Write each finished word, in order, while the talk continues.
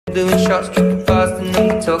Doing shots, tripping fast, and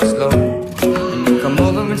then we talk slow. Come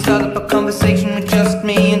over and start up a conversation with just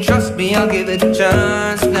me, and trust me, I'll give it a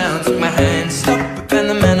chance. Now take my hand, stop it, and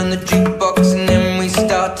the man on the jukebox, and then we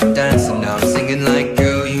start to dance. And now I'm singing like,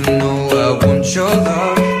 girl, you know I want your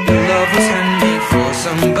love. Your love was handmade for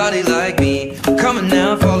somebody like me. Come on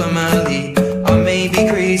now, follow my lead. I may be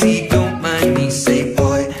crazy, don't mind me. Say,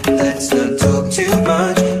 boy, let's not talk too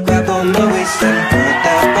much. Grab on my waist and put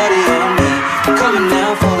that body on me. Come on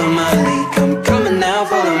now, follow my lead. Come on now,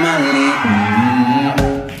 follow my lead.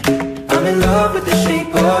 I'm in love with the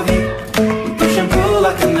shape of you. We push and pull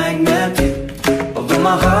like a magnet do. Although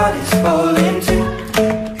my heart is falling too,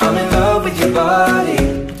 I'm in love with your body.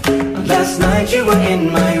 Last night you were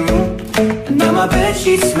in my room, and now my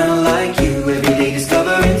bedsheets smell like you. Every day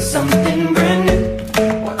discovering